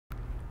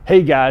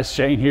Hey guys,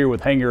 Shane here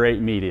with Hangar 8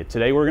 Media.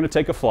 Today we're going to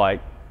take a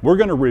flight. We're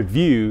going to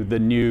review the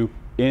new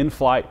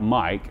NFlight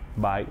mic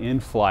by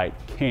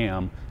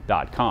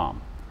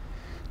NFlightCam.com.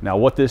 Now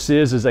what this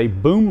is a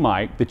boom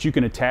mic that you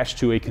can attach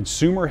to a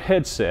consumer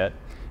headset,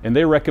 and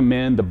they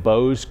recommend the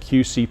Bose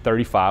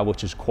QC35,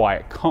 which is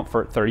Quiet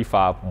Comfort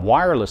 35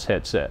 wireless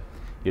headset.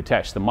 You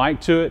attach the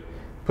mic to it,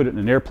 put it in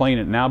an airplane,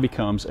 and it now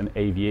becomes an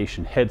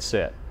aviation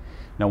headset.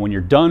 Now when you're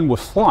done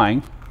with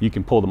flying, you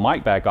can pull the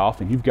mic back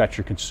off and you've got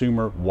your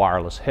consumer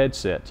wireless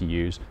headset to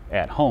use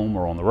at home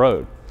or on the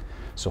road.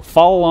 So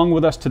follow along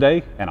with us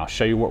today and I'll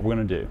show you what we're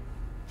going to do.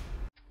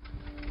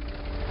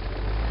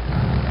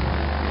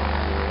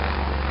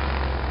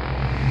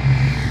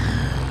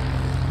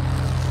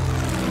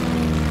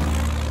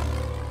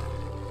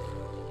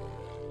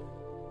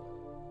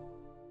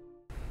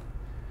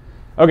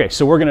 Okay,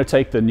 so we're going to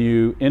take the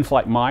new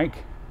NFlight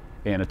mic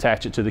and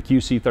attach it to the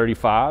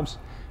QC35s,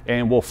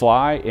 and we'll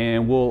fly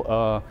and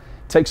we'll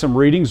take some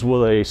readings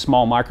with a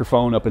small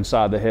microphone up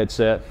inside the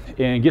headset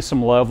and get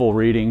some level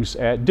readings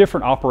at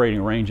different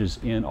operating ranges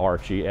in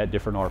Archie at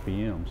different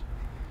RPMs.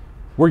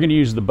 We're going to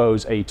use the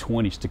Bose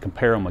A20s to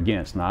compare them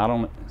against. Now I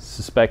don't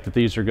suspect that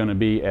these are going to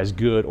be as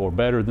good or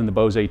better than the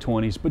Bose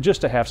A20s, but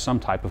just to have some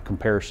type of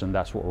comparison,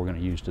 that's what we're going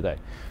to use today.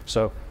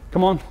 So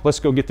come on,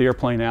 let's go get the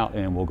airplane out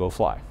and we'll go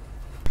fly.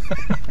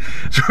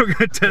 So we're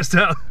going to test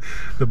out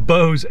the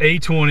Bose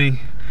A20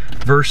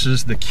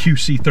 versus the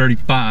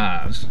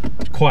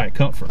QC35s. Quiet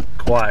Comfort.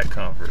 Quiet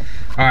Comfort.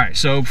 All right,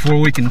 so before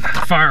we can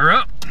fire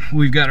up,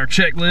 we've got our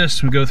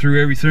checklist. We go through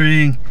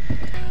everything.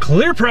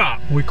 Clear prop.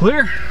 We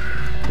clear?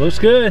 Looks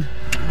good.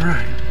 All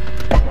right.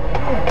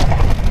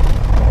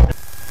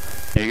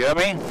 You got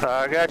me?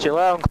 I got you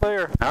loud and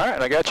clear. All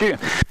right, I got you.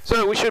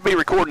 So we should be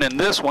recording in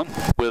this one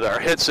with our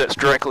headsets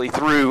directly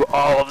through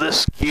all of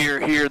this gear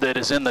here that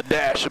is in the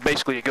dash. So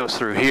basically it goes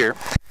through here.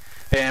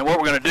 And what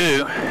we're going to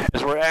do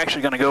is we're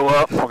actually going to go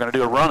up, we're going to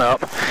do a run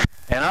up,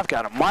 and I've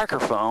got a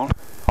microphone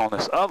on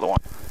this other one.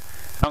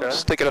 I'm going to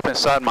stick it up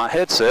inside my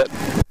headset.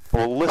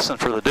 We'll listen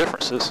for the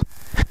differences.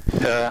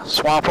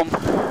 Swap them,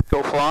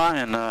 go fly,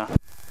 and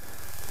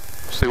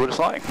see what it's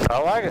like. I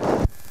like it.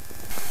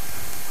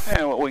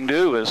 And what we can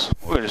do is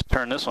we'll just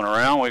turn this one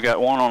around. We've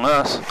got one on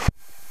us.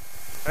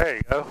 There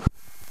you go.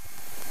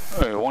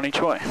 One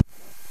each way.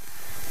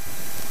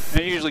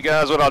 And usually,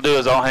 guys, what I'll do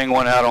is I'll hang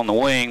one out on the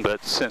wing,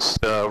 but since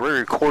we're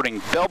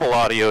recording double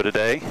audio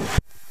today,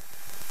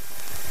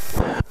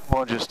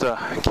 we'll just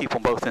keep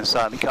them both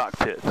inside the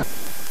cockpit.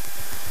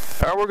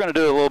 All right, we're going to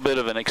do a little bit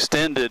of an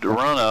extended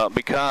run-up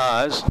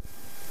because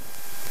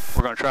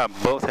we're going to try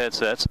both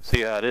headsets and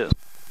see how it is.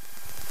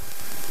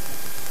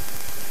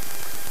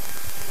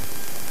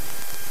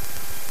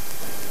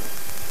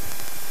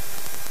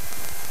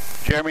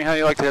 Jeremy, how do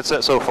you like the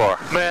headset so far?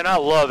 Man, I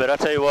love it. I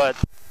tell you what,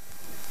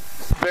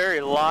 it's very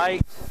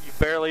light. You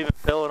barely even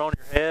feel it on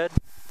your head.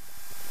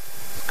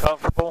 It's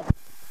comfortable.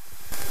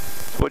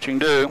 So what you can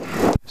do,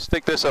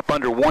 stick this up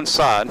under one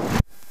side. Go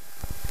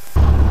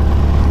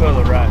to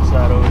the right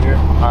side over here.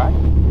 All right.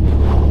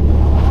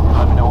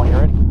 Let me know when you're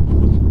ready.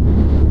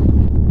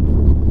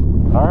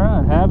 All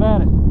right, have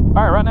at it. All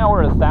right, right now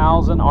we're at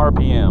 1,000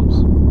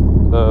 RPMs.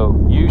 So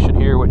you should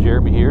hear what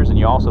Jeremy hears, and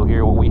you also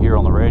hear what we hear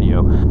on the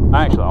radio.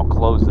 Actually, I'll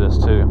close this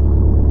too.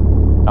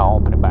 I'll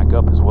open it back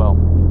up as well.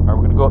 All right,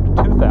 we're going to go up to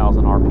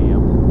 2,000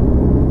 RPM.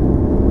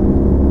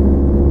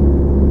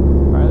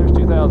 All right, there's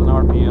 2,000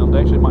 RPM.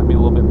 Actually, it might be a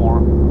little bit more.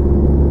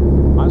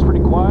 Mine's pretty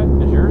quiet.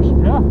 Is yours?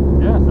 Yeah,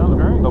 sounds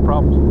great. No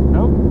problems?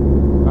 Nope.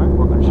 All right,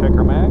 we're going to check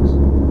our mags.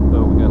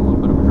 So we got a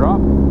little bit of a drop.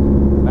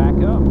 Back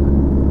up. A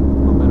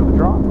little bit of a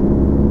drop.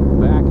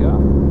 Back up.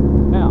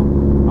 Now,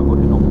 I'll go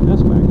ahead and open this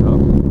back up.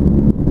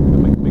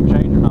 Make a big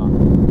change or not?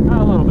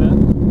 A little bit.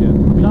 Yeah.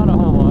 Not a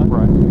whole lot.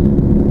 Right.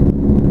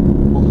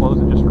 We'll close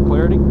it just for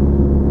clarity.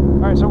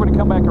 All right, so we're going to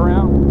come back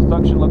around.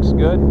 Suction looks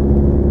good.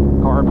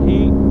 Carb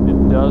heat,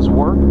 it does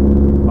work.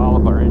 All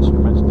of our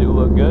instruments do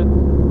look good.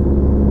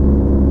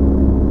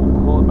 We'll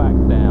pull it back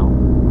down.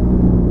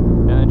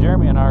 And then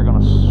Jeremy and I are going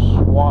to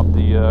swap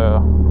the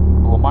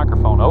little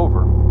microphone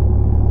over.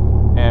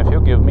 And if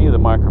he'll give me the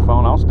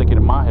microphone, I'll stick it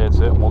in my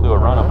headset and we'll do a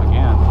run-up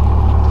again.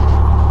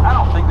 I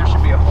don't think there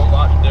should be a whole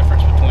lot of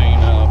difference between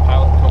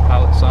pilot and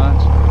co-pilot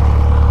signs.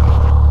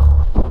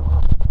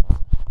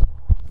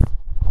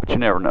 But you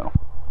never know.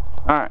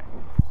 Alright,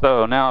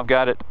 so now I've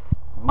got it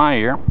in my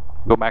ear.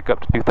 Go back up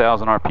to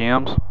 2,000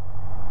 RPMs.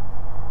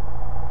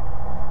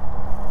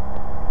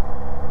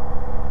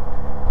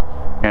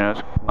 And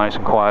it's nice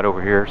and quiet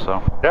over here, so.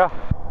 Yeah.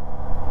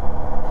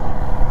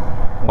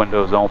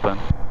 Windows open.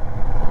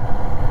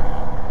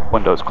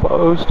 Windows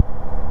closed.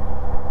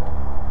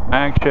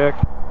 Mag check.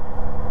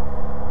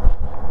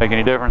 Make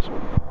any difference?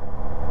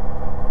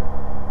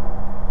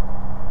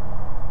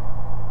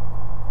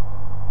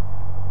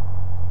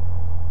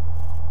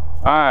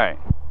 Alright,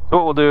 so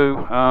what we'll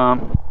do, I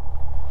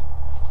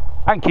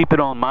can keep it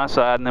on my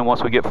side, and then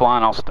once we get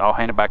flying, I'll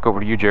hand it back over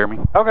to you, Jeremy.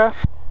 Okay.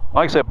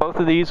 Like I said, both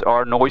of these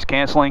are noise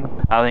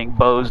canceling. I think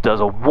Bose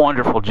does a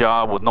wonderful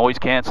job with noise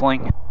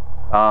canceling.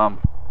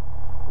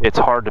 It's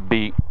hard to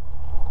beat.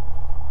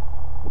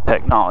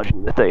 technology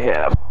that they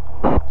have.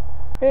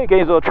 Hey,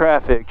 Gainesville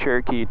traffic,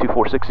 Cherokee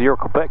 2460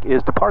 Quebec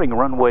is departing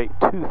runway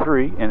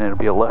 23, and it'll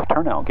be a left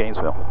turn out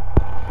Gainesville.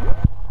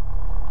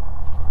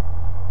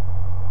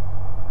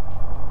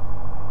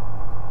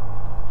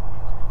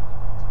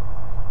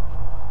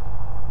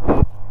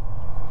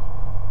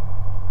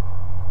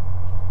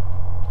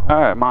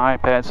 Alright, my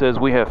iPad says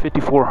we have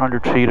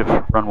 5,400 feet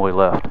of runway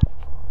left.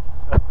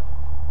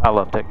 I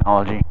love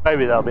technology.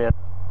 Maybe that'll be it.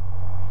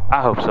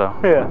 I hope so.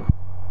 Yeah.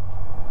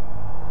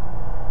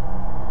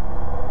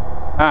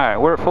 Alright,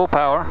 we're at full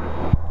power.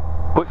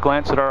 Quick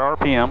glance at our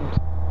RPMs.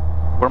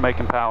 We're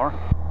making power.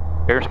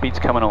 Airspeed's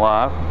coming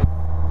alive.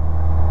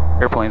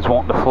 Airplane's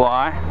wanting to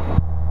fly.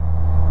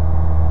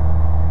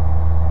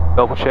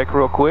 Double check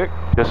real quick.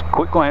 Just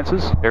quick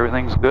glances.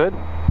 Everything's good.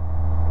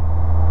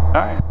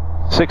 Alright,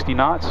 60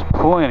 knots.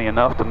 Plenty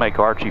enough to make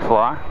Archie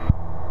fly.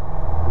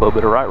 A little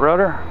bit of right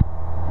rudder.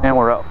 And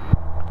we're up.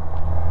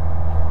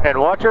 And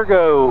watch her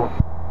go.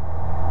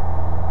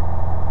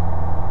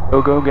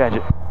 Go, go,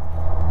 gadget.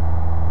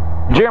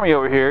 Jeremy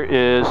over here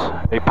is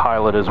a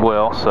pilot as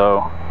well,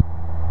 so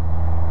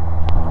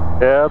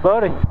Yeah,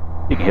 buddy.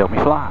 you can help me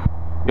fly.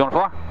 You want to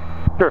fly?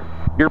 Sure.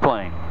 Your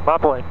plane. My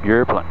plane.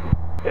 Your plane.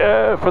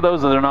 For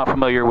those that are not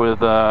familiar with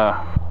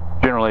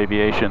general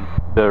aviation,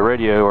 the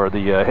radio or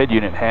the head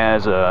unit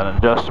has an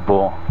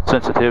adjustable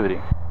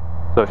sensitivity.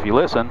 So if you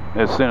listen,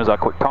 as soon as I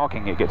quit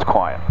talking, it gets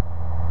quiet.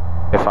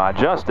 If I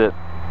adjust it,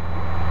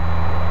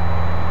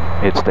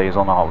 it stays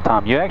on all the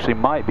time. You actually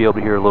might be able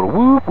to hear a little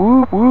whoop,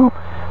 whoop, whoop.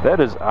 That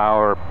is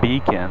our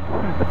beacon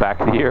in the back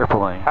of the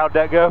airplane. How'd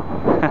that go?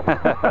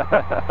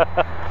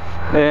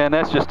 And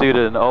that's just due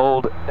to an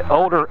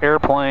older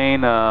airplane,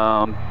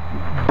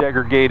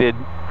 degraded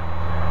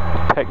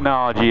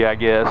technology, I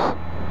guess.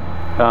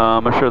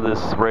 I'm sure this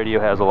radio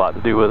has a lot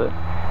to do with it.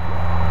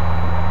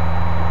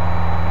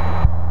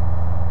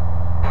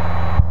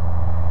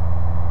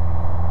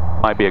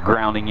 Might be a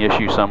grounding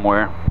issue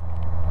somewhere.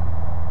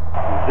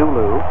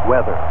 Zulu,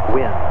 weather,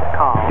 wind,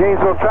 calm.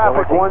 Gainesville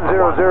traffic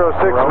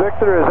 1006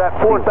 Victor is at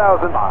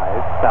 4,000.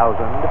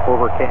 5,000,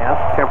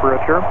 overcast,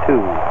 temperature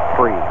 2,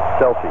 3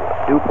 Celsius.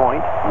 Dew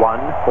point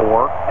 1,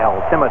 4,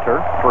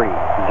 altimeter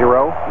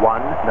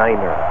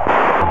 3,019er.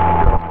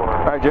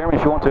 All right, Jeremy,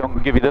 if you want to, I'm going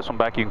to give you this one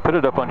back. You can put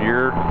it up on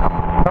your...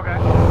 Okay.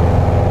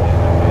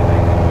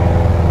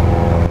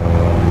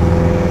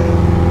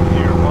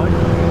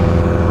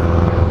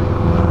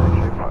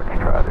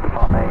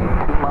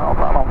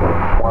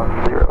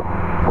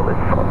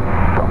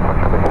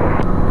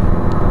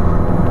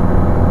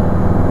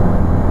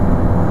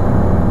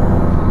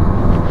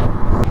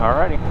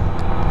 Alrighty.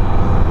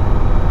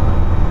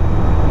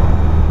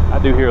 I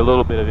do hear a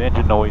little bit of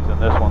engine noise in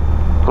this one.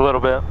 A little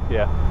bit.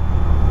 Yeah.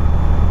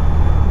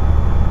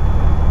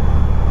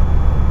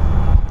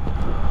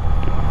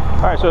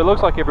 Alright, so it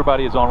looks like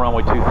everybody is on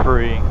runway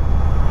 23.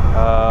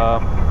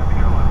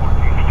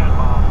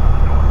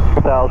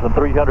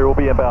 2,300 will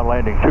be inbound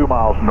landing 2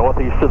 miles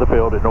northeast of the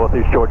field at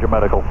Northeast Georgia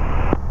Medical.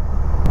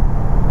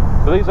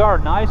 So these are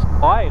nice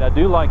and light. I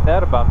do like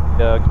that about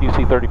the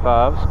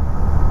QC35s.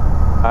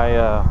 Like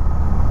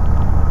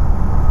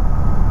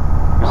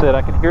I said,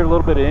 I can hear a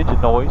little bit of engine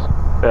noise.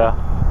 Yeah.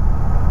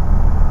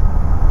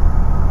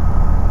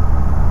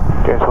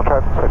 Gainesville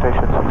traffic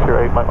citation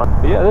 608 Mike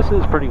 1. But yeah, this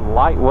is pretty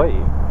lightweight.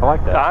 I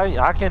like that.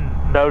 I can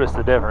notice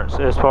the difference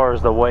as far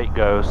as the weight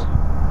goes.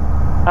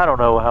 I don't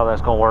know how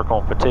that's going to work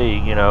on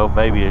fatigue, you know,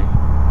 maybe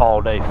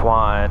all day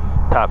flying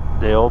type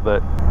deal,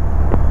 but...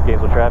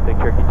 Gainesville traffic,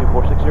 Cherokee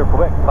 2460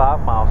 Quebec,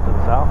 5 miles to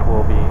the south.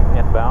 We'll be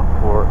inbound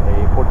for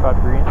a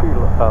 45-degree entry,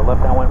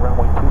 left downwind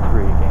runway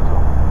 23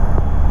 Gainesville.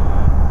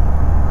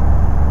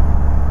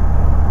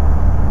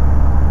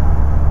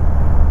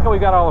 And we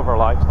got all of our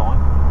lights on.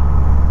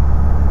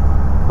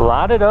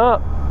 Light it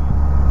up.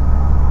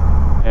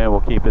 And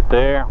we'll keep it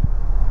there.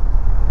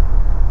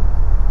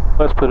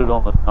 Let's put it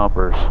on the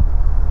numbers.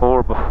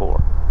 4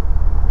 before.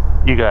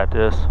 You got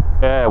this.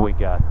 Yeah, we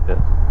got this.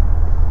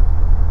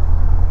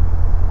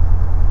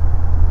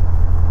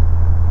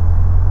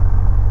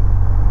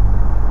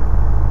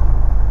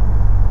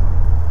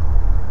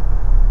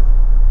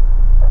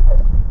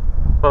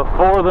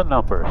 Before the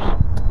numbers.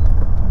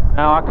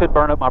 Now I could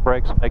burn up my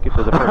brakes and make it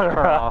to the first turn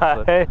off,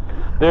 but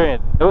there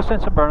ain't no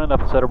sense in burning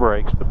up a set of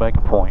brakes to make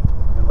a point,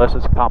 unless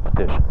it's a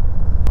competition.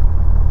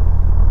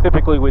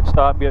 Typically we'd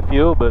stop and get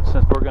fuel, but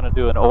since we're going to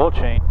do an oil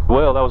change as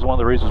well, that was one of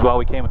the reasons why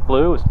we came and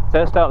flew, was to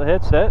test out the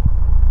headset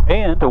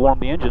and to warm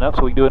the engine up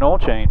so we can do an oil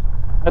change.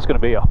 That's going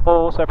to be a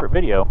whole separate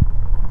video,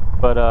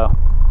 but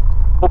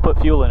we'll put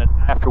fuel in it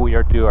after we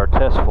do our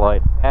test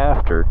flight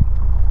after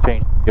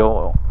changing the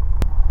oil.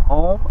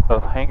 Home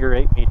of Hangar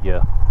 8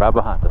 Media, right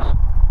behind us.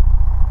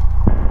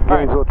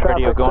 Alright,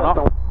 radio going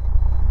off.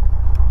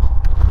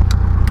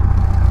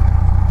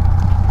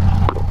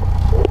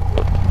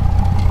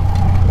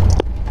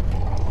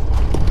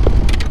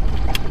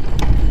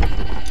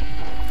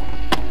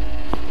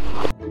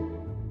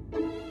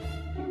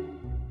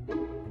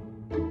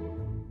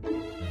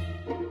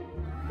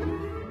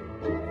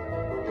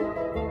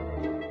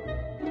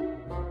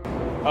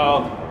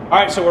 All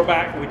right, so we're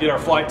back. We did our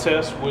flight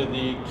test with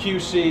the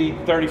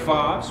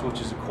QC35s, which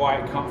is the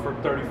Quiet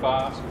Comfort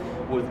 35s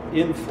with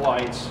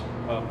NFlight's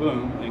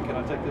boom. And can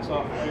I take this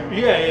off?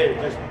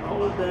 Yeah, just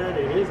hold that.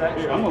 It is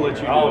actually. I'm gonna let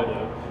you do it.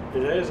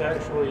 It is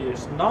actually.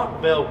 It's not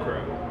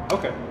Velcro.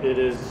 Okay. It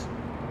is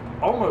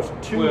almost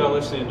too. Well,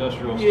 it's the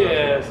industrial stuff.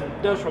 Yeah, it's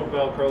industrial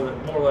Velcro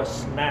that more or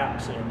less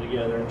snaps in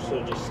together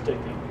instead of just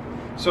sticking.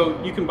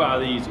 So you can buy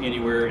these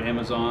anywhere,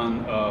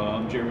 Amazon.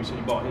 Jeremy said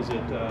you bought his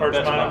at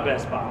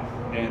Best Buy.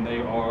 And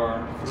they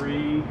are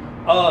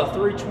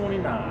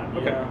 $329.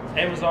 Okay. Yeah.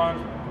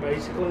 Amazon,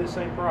 basically the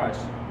same price.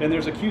 And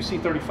there's a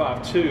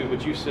QC35 too,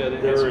 but you said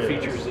it has some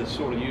features that's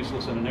sort of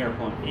useless in an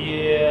airplane.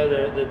 Yeah,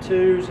 the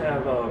twos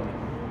have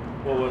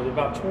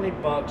about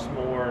 $20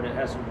 more, and it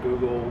has some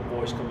Google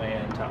voice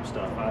command type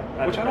stuff.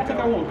 Which I don't think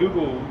I want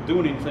Google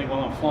doing anything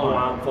while I'm flying.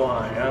 While I'm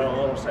flying, I don't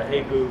want to say,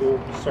 "Hey Google,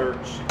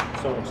 search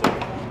so and so."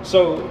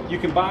 So you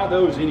can buy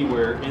those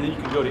anywhere, and then you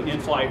can go to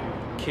NFlight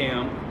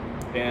Cam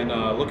and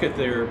look at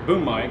their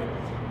boom mic,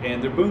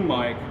 and their boom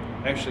mic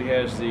actually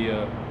has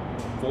the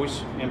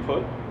voice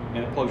input,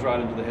 and it plugs right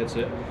into the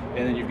headset.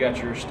 And then you've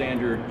got your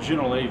standard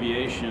general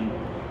aviation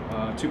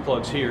 2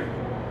 plugs here,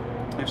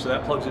 and so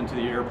that plugs into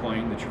the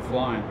airplane that you're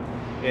flying.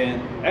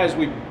 And as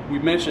we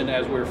mentioned,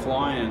 as we're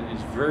flying,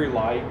 it's very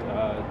light,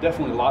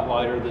 definitely a lot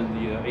lighter than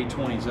the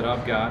A20s that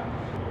I've got.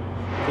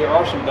 There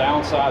are some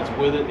downsides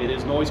with it. It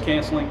is noise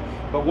canceling,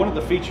 but one of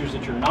the features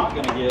that you're not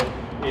going to get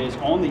is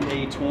on the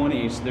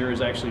A20s, there is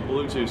actually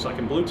Bluetooth, so I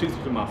can Bluetooth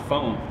to my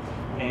phone.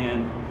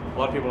 And a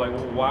lot of people are like,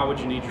 well, why would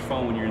you need your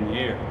phone when you're in the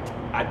air?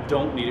 I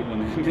don't need it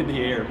when I'm in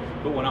the air,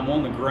 but when I'm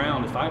on the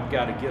ground, if I've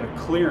got to get a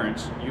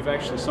clearance, you've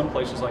actually, some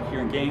places like here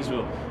in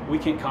Gainesville, we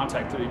can't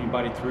contact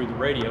anybody through the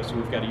radio, so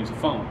we've got to use a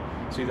phone.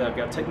 So either I've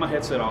got to take my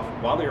headset off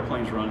while the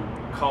airplane's running,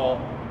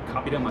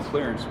 copy down my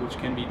clearance, which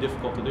can be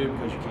difficult to do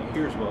because you can't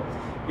hear as well.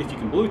 If you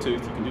can Bluetooth, you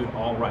can do it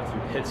all right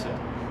through the headset.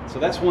 So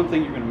that's one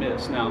thing you're going to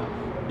miss. Now,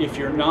 if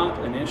you're not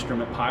an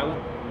instrument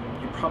pilot,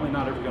 you're probably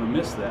not ever going to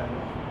miss that.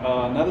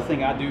 Another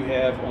thing I do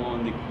have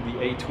on the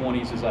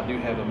A20s is I do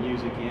have a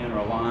music in or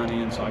a line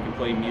in, so I can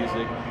play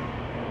music.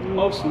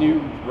 Most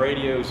new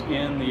radios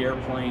in the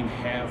airplane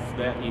have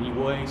that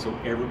anyway, so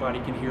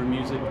everybody can hear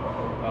music.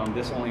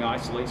 This only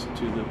isolates it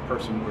to the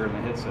person wearing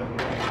the headset.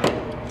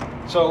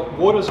 So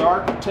what is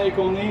our take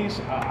on these?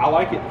 I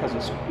like it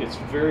because it's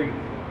very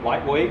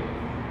lightweight,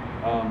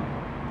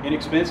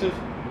 inexpensive.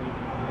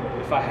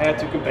 If I had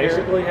to compare,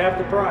 basically half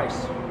the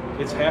price.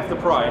 It's half the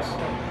price.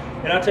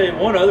 And I'll tell you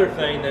one other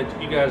thing that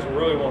you guys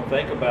really want to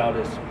think about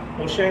is,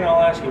 well, Shane,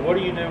 I'll ask you, what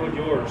do you do with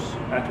yours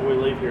after we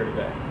leave here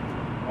today?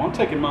 Well, I'm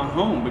taking mine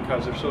home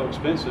because they're so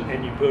expensive.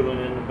 And you put them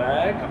in the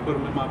bag? I put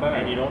them in my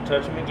bag. And you don't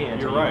touch them again?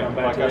 You're right.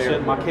 Like I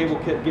said, my cable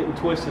kept getting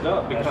twisted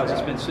up because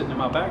it's been sitting in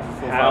my bag for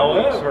 4 or 5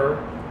 weeks.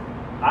 However,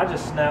 I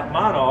just snapped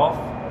mine off,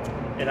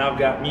 and I've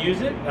got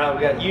music, I've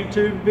got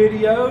YouTube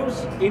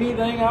videos,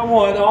 anything I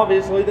want,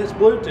 obviously, that's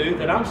Bluetooth,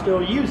 and I'm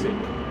still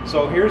using.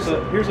 So here's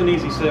an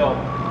easy sell,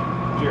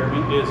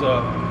 Jeremy, is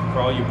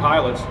for all you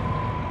pilots,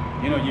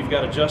 you know, you've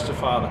got to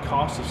justify the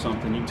cost of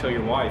something. You can tell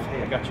your wife,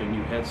 hey, I got you a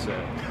new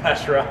headset.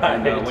 That's right.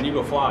 And when you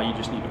go fly, you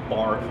just need to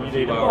borrow it for a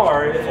few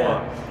hours.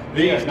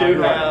 These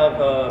do have,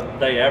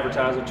 they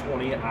advertise a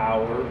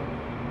 20-hour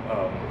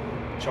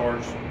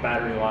charge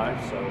battery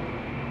life, so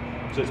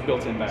it's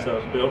built-in batteries. So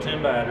it's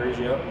built-in batteries,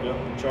 yep.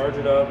 Charge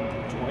it up,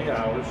 20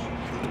 hours.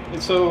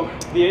 And so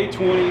the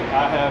A20,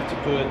 I have to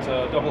put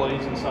double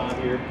A's inside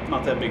here.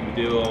 Not that big of a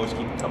deal. I always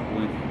keep a couple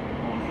on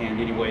hand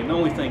anyway. And the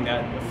only thing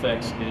that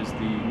affects is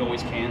the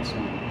noise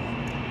canceling.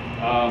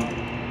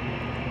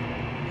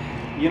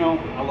 You know,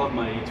 I love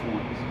my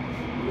A20s.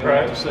 Right. I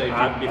have to say,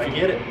 I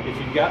get it. If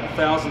you've got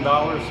 $1,000,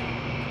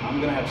 I'm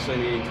going to have to say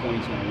the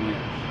A20's going to win.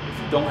 If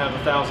you don't have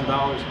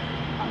 $1,000,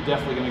 I'm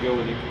definitely going to go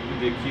with the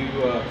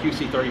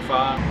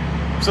QC35.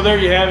 So there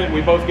you have it.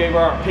 We both gave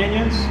our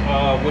opinions,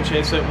 which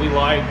headset we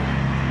like.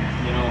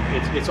 You know,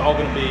 it's all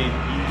going to be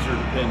user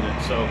dependent.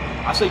 So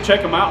I say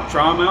check them out,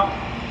 try them out.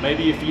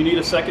 Maybe if you need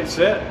a second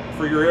set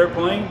for your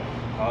airplane,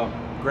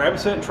 grab a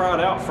set and try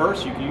it out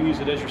first. You can use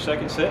it as your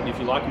second set, and if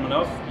you like them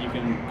enough, you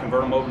can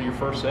convert them over to your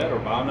first set or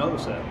buy another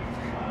set.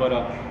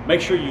 But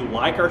make sure you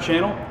like our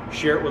channel,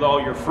 share it with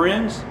all your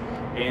friends,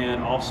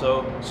 and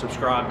also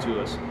subscribe to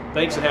us.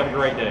 Thanks and have a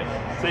great day.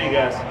 See you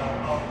guys.